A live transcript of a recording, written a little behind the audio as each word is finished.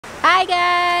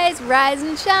rise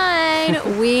and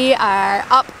shine. We are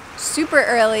up super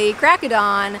early, crack of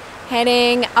dawn,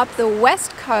 heading up the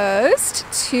west coast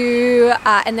to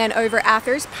and then over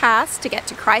Arthur's Pass to get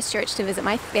to Christchurch to visit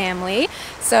my family.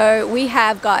 So we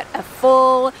have got a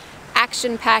full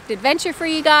action-packed adventure for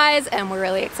you guys, and we're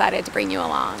really excited to bring you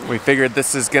along. We figured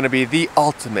this is going to be the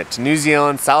ultimate New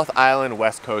Zealand South Island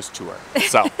West Coast tour.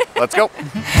 So let's go.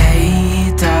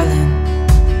 Hey darling,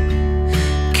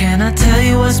 can I tell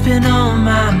you what's been on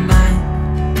my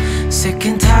mind? Sick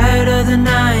and tired of the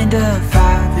 9 to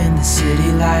 5 in the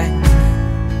city life.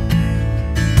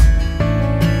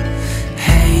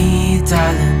 Hey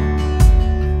darling,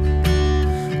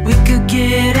 we could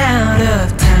get out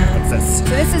of town. So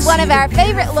this is one of our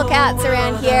favorite lookouts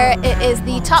around here. It is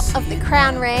the top of the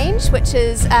Crown Range, which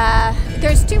is,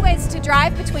 there's 2 ways to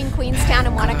drive between Queenstown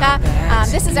and Wanaka.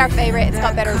 This is our favorite, it's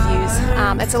got better views.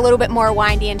 It's a little bit more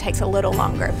windy and takes a little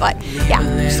longer, but yeah,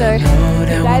 so you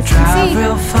guys can see.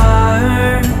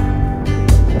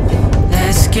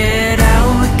 Let's get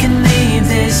out, we can leave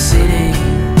this city.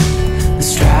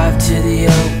 Let's drive to the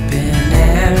open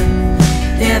air.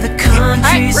 Yeah, the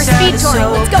countryside is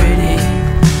so pretty,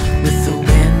 with the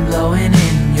wind blowing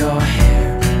in your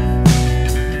hair.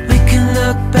 We can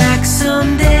look back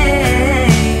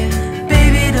someday,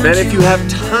 baby, don't. Then if you have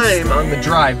time on the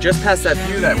drive, just past that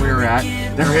view that we were at,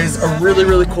 there is a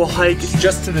really cool hike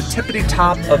just to the tippity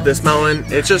top of this mountain.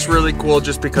 It's just really cool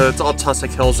just because it's all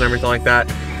tussock hills and everything like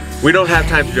that. We don't have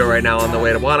time to do it right now on the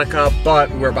way to Wanaka, but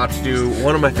we're about to do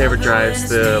one of my favorite drives,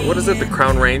 the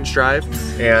Crown Range drive,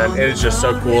 and it is just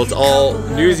so cool. It's all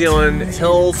New Zealand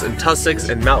hills and tussocks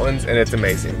and mountains, and it's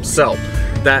amazing. So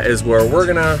that is where we're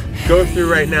gonna go through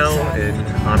right now and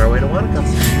on our way to Wanaka.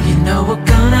 You know we're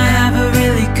gonna have a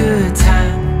really good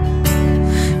time,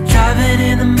 driving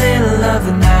in the middle of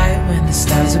the night when the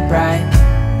stars are bright.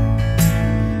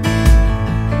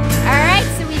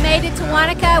 Made it to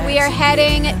Wanaka. We are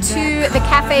heading to the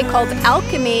cafe called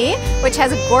Alchemy, which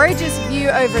has a gorgeous view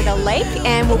over the lake,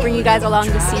 and we'll bring you guys along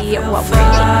to see what we're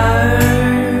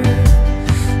eating.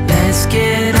 Let's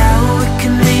get out, we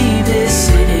can leave this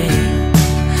city.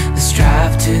 Let's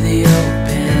drive to the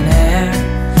open air.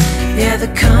 Yeah, the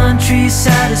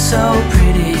countryside is so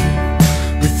pretty,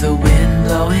 with the wind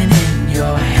blowing in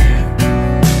your hair.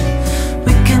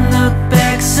 We can look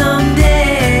back someday.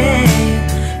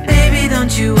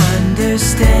 Don't you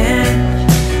understand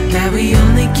that we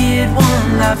only get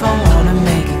one life? I wanna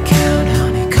make it count,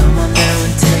 honey. Come on now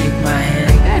and take my hand.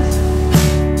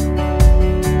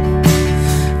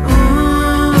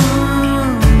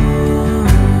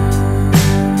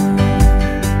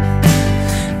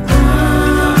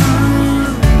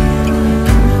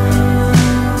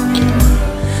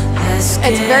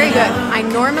 It's very good. I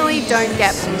normally don't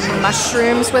get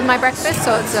mushrooms with my breakfast,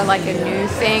 so it's like a new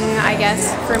thing, I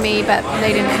guess, for me, but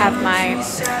they didn't have my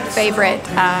favorite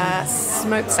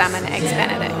smoked salmon eggs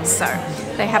benedict, so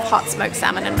they have hot smoked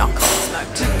salmon and not cold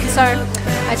smoked. So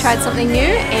I tried something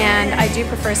new, and I do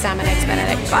prefer salmon eggs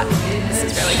benedict, but this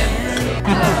is really good.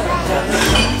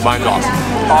 Mine's awesome.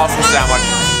 Awesome sandwich.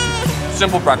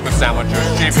 Simple breakfast sandwich,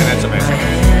 it's cheap and it's amazing.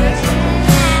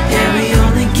 Yeah, we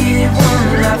only get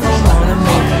one life, I wanna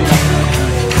make it count.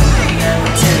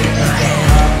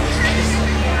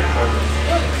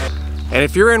 And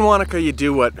if you're in Wanaka, you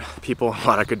do what people in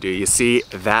Wanaka do. You see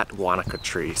that Wanaka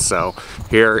tree. So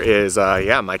here is,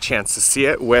 yeah, my chance to see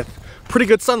it with pretty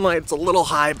good sunlight. It's a little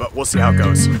high, but we'll see how it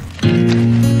goes. You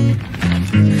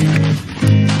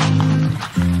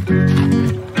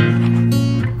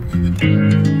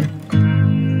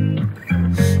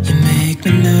make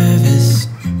me nervous.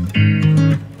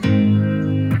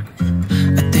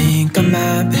 I think I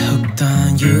might be hooked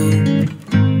on you.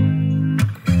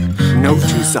 Note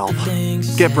to self,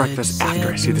 get breakfast after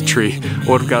I see the tree. I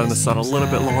would have gotten the sun a little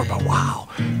bit lower, but wow,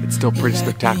 it's still pretty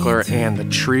spectacular, and the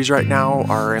trees right now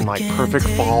are in like perfect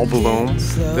fall bloom.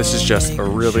 This is just a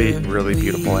really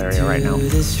beautiful area right now.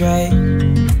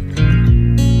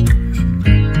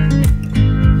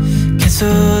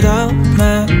 Canceled all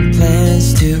my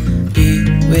plans to be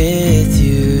with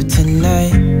you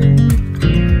tonight.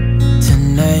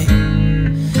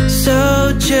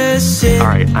 So just sit. All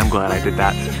right, I'm glad I did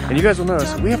that. And you guys will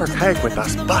notice we have our kayak with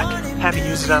us, but haven't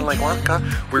used it on Lake Wanaka.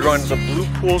 We're going to the Blue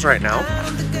Pools right now,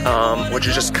 which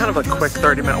is just kind of a quick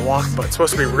 30-minute walk, but it's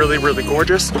supposed to be really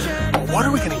gorgeous. But what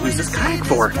are we gonna use this kayak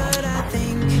for?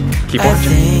 Keep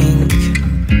watching. I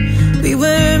think we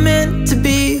were meant to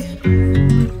be.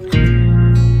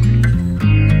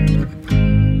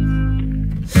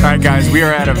 All right, guys, we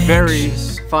are at a very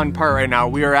fun part right now.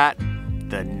 We are at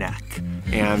the neck,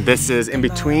 and this is in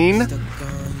between.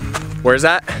 Where's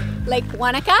that? Lake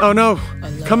Wanaka. Oh no,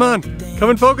 come on, come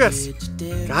and focus.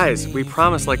 Guys, we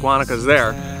promised Lake Wanaka's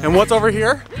there. And what's over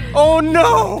here? Oh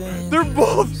no, they're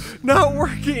both not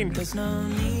working.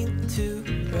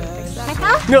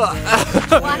 Wanaka? No.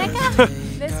 Wanaka?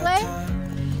 This way?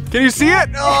 Can you see it?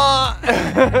 Oh.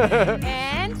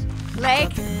 And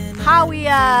Lake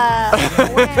Hawia.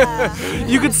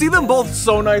 You can see them both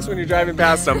so nice when you're driving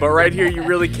past them, but right here you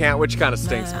really can't, which kind of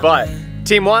stinks. But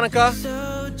Team Wanaka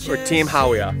or Team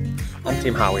Hawia? I'm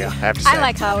Team Hawia, I have to say. I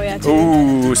like Hawia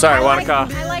too. Ooh, sorry, Wanaka.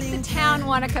 I like the town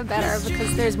Wanaka better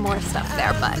because there's more stuff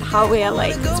there, but Hawia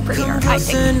Lake is prettier, I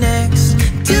think. Next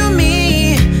to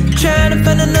me, trying to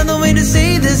find another way to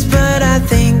say this, but I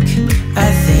think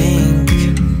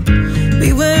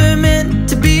we were meant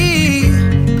to be.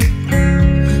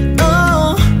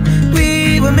 Oh,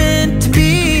 we were meant to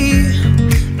be.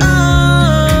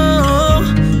 Oh,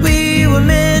 we were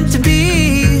meant to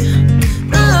be.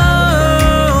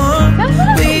 Oh,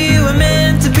 we were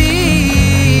meant to be.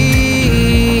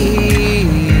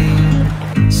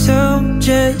 So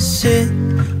just sit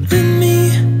with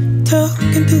me,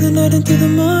 talking through the night into the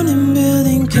morning,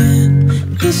 building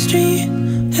chemistry.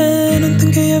 I don't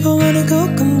think I ever wanna go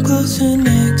come closer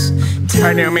next. All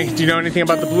right, Naomi, do you know anything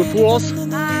about the blue pools?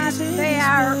 They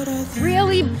are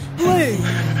really blue.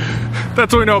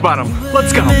 That's what we know about them.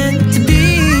 Let's go. Meant to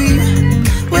be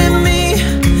with me,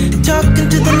 talking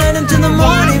to the night into the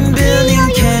morning,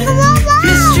 building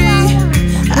chemistry.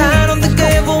 I don't think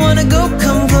I ever wanna go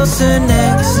come closer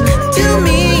next to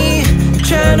me.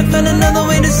 Trying to find another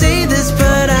way to say this,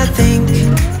 but I think.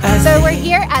 So we're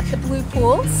here at the Blue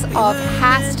Pools of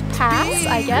Haast Pass,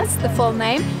 I guess, the full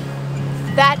name.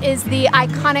 That is the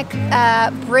iconic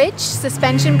bridge,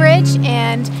 suspension bridge,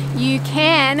 and you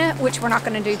can, which we're not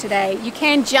going to do today, you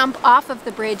can jump off of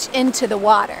the bridge into the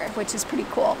water, which is pretty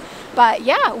cool. But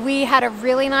yeah, we had a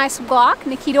really nice walk.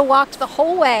 Nikita walked the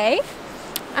whole way,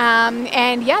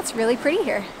 and yeah, it's really pretty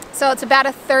here. So it's about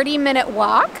a 30-minute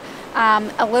walk.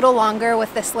 A little longer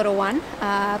with this little one,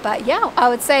 but yeah, I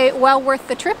would say well worth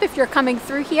the trip if you're coming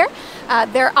through here.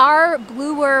 There are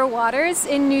bluer waters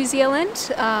in New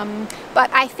Zealand, but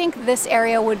I think this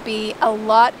area would be a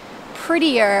lot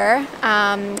prettier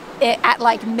at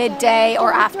like midday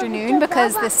or afternoon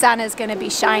because the sun is going to be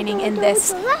shining in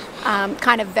this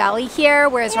kind of valley here,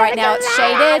 whereas right now it's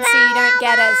shaded, so you don't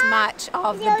get as much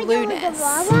of the blueness.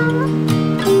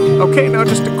 Okay, now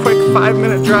just a quick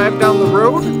 5-minute drive down the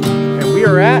road, and we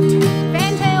are at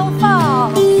Fantail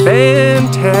Falls.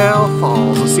 Fantail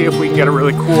Falls. Let's see if we can get a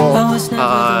really cool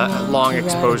long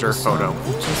exposure photo.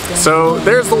 So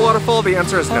there's the waterfall. The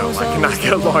answer is no. I cannot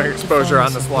get a long exposure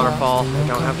on this waterfall. I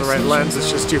don't have the right lens.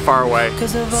 It's just too far away.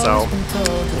 So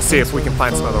we'll see if we can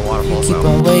find some other waterfalls though. Keep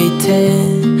on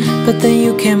waiting, but then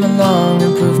you came along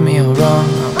and proved me all wrong.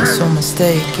 I was so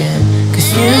mistaken,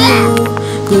 'cause you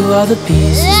glue all the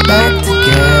pieces back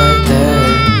together.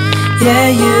 Yeah,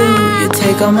 you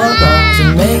take all my wrongs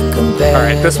and make them better.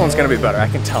 Alright, this one's gonna be better, I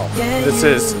can tell. This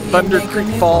is Thunder Creek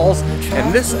Falls,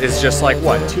 and this is just like,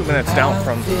 what, 2 minutes down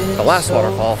from the last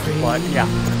waterfall. But yeah,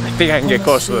 I think I can get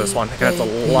close to this one, and it's a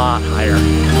lot higher.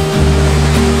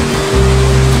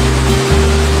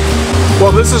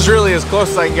 Well, this is really as close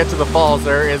as I can get to the falls.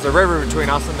 There is a river between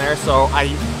us and there, so I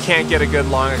can't get a good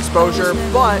long exposure,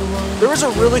 but there was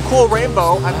a really cool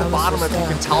rainbow at the bottom, if you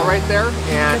can tell right there,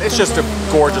 and it's just a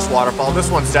gorgeous waterfall. This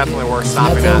one's definitely worth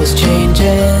stopping Nothing was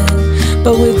changing,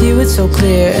 but with you it's so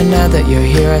clear, and now that you're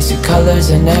here I see colors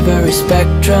in every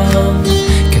spectrum.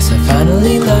 Guess I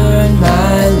finally learned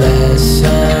my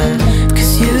lesson.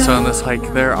 So on this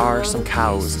hike there are some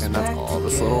cows, and that's all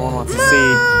this little one wants to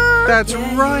see. That's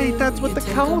right, that's what the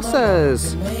cow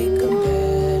says.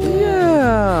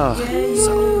 Yeah.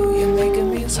 So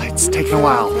this hike's taking a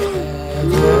while.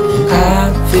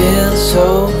 I feel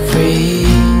so free,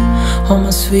 oh my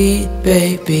sweet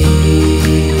baby.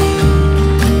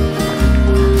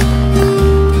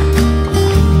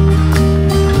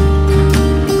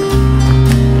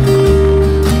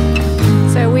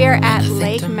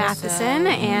 Matheson,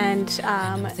 and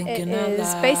it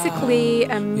is basically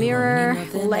a mirror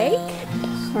lake,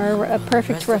 or a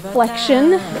perfect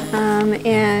reflection,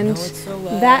 and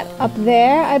that up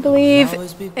there I believe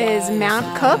is Mount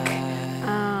Cook,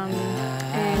 and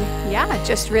yeah,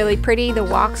 just really pretty. The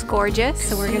walk's gorgeous,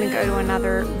 so we're gonna go to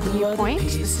another viewpoint.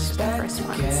 This is the first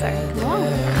one, so come along.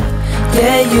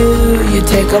 Yeah, you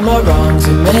take all my wrongs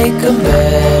and make them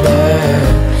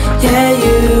better. Yeah,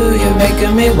 you're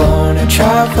making me wanna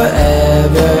try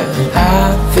forever.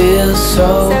 I feel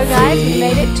so guys, we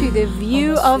made it to the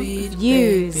view of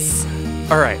views.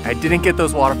 Alright, I didn't get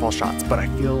those waterfall shots, but I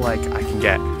feel like I can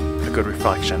get a good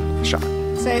reflection shot.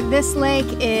 So this lake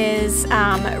is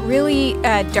really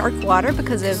dark water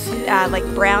because of like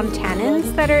brown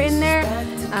tannins that are in there.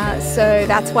 So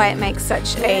that's why it makes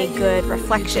such a good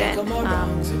reflection.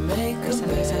 For some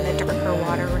reason the darker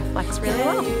water reflects really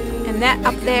well. And that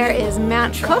up there is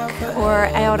Mount Cook, or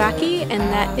Aoraki, and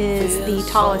that is the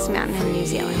tallest mountain in New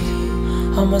Zealand.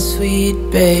 Oh, my sweet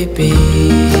baby.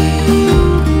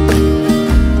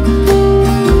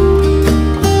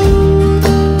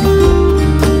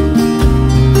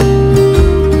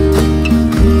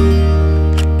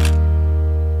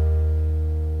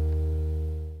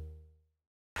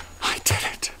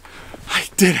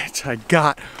 Did it! I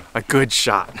got a good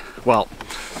shot. Well,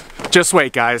 just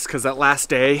wait guys, because that last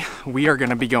day we are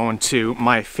going to be going to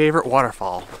my favorite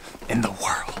waterfall in the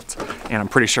world, and I'm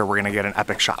pretty sure we're going to get an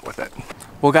epic shot with it.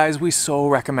 Well guys, we so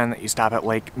recommend that you stop at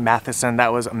Lake Matheson.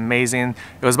 That was amazing.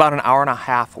 It was about an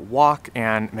hour-and-a-half walk,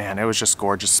 and man, it was just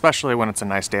gorgeous, especially when it's a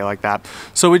nice day like that.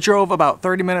 So we drove about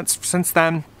 30 minutes since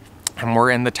then, and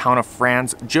we're in the town of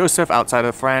Franz Josef, outside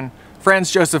of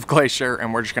Franz Josef Glacier,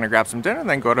 and we're just gonna grab some dinner and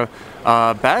then go to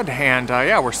bed. And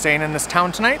yeah, we're staying in this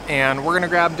town tonight, and we're gonna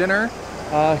grab dinner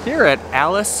here at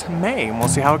Alice May, and we'll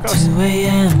see how it goes. 2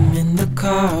 a.m. in the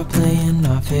car playing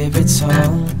our favorite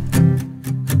song.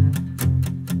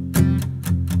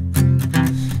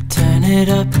 Turn it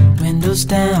up, windows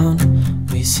down,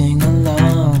 we sing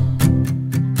along.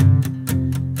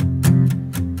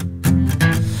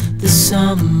 The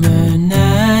summer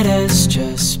night has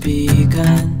just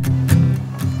begun.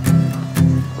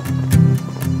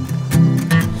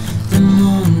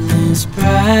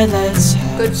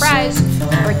 Good fries,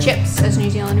 or chips as New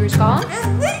Zealanders call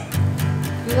them.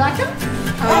 You like them?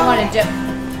 Or you want to dip?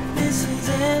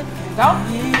 Go.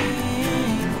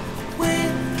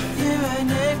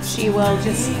 She will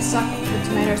just suck the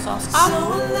tomato sauce off,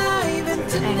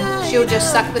 and she'll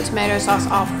just suck the tomato sauce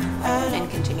off and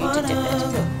continue to dip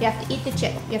it. You have to eat the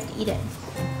chip. You have to eat it.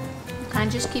 You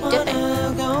can't just keep dipping.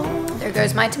 There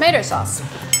goes my tomato sauce.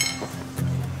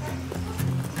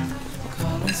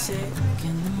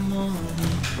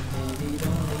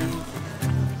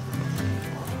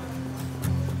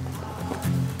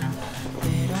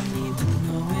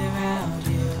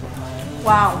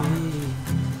 Wow,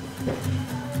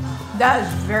 that is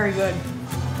very good.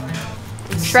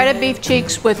 Shredded beef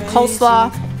cheeks with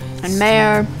coleslaw and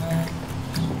mayo.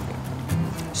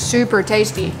 Super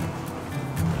tasty.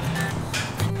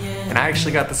 And I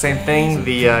actually got the same thing,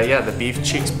 the beef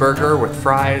cheeks burger with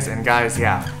fries, and guys,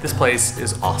 yeah, this place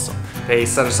is awesome. They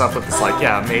set us up with this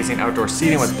amazing outdoor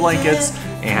seating with blankets,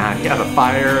 and yeah, the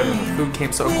fire, and the food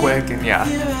came so quick, and yeah,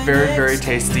 very, very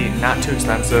tasty, not too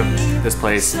expensive. This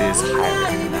place is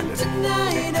highly recommended.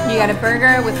 You got a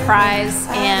burger with fries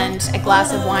and a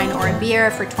glass of wine or a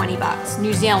beer for 20 bucks,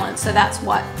 New Zealand. So that's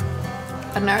what,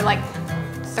 I don't know, like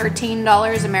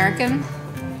 $13 American.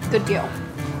 Good deal.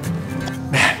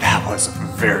 Man, that was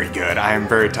very good. I am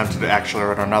very tempted to actually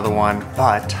order another one,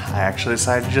 but I actually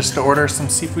decided just to order some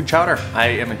seafood chowder. I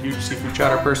am a huge seafood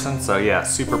chowder person, so yeah,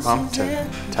 super pumped to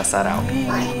test that out.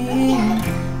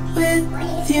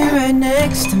 With you right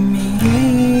next to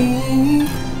me,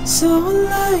 so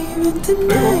alive, and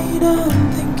tonight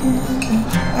I'm thinking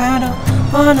I don't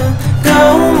wanna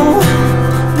go.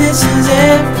 This is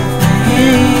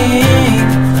everything.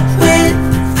 With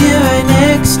you right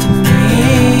next to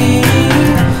me,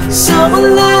 so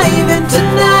alive, and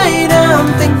tonight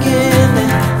I'm thinking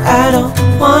that I don't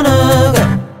wanna go.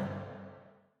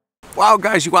 Wow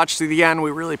guys, you watched to the end,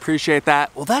 we really appreciate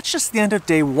that. Well, that's just the end of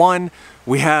day one.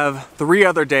 We have 3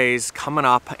 other days coming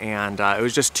up, and it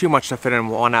was just too much to fit in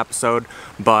one episode,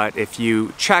 but if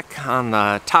you check on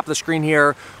the top of the screen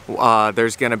here,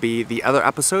 there's gonna be the other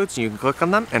episodes, and you can click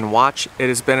on them and watch. It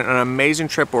has been an amazing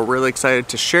trip. We're really excited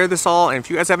to share this all, and if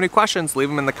you guys have any questions, leave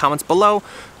them in the comments below.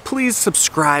 Please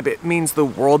subscribe, it means the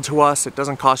world to us. It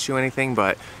doesn't cost you anything,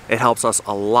 but it helps us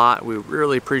a lot. We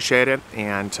really appreciate it,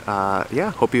 and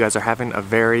yeah, hope you guys are having a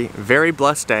very, very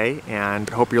blessed day, and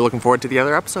hope you're looking forward to the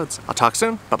other episodes. I'll talk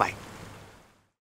soon, bye-bye.